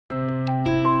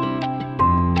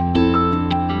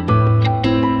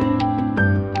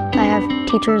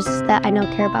teachers that I know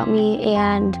care about me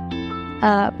and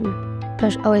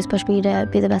always push me to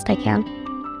be the best I can.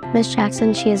 Miss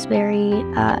Jackson, she's very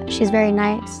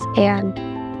nice, and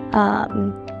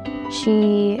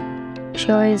she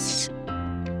always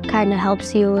kind of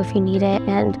helps you if you need it,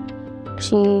 and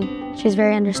she's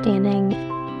very understanding,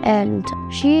 and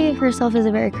she herself is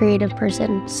a very creative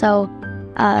person. So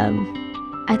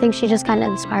I think she just kind of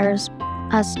inspires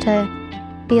us to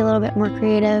be a little bit more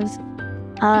creative.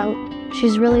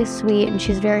 She's really sweet and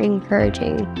she's very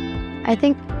encouraging. I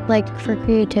think like for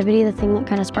creativity, the thing that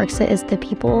kind of sparks it is the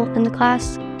people in the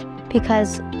class,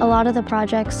 because a lot of the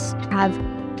projects have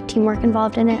teamwork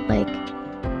involved in it. Like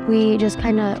we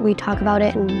talk about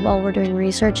it and while we're doing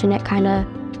research, and it kind of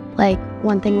like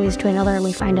one thing leads to another, and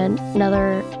we find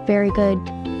another very good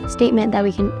statement that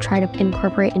we can try to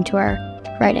incorporate into our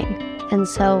writing. And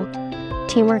so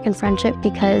teamwork and friendship,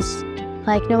 because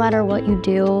like no matter what you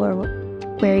do or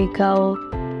where you go,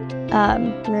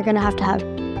 you're gonna have to have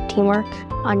teamwork.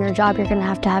 On your job, you're gonna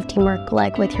have to have teamwork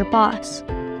like with your boss,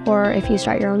 or if you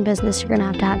start your own business, you're gonna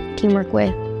have to have teamwork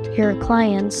with your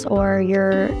clients or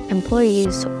your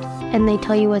employees, and they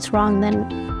tell you what's wrong, then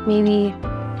maybe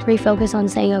refocus on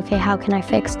saying, okay, how can I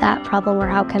fix that problem, or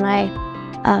how can I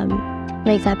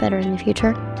make that better in the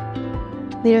future?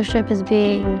 Leadership is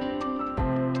being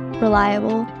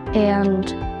reliable and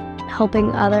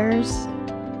helping others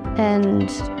and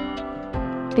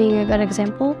being a good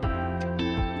example.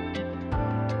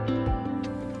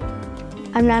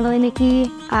 I'm Natalie Nickey.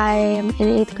 I am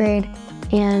in 8th grade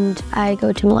and I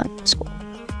go to Millennium School.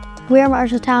 We are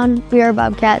Marshalltown. We are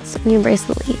Bobcats. We embrace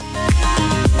the lead.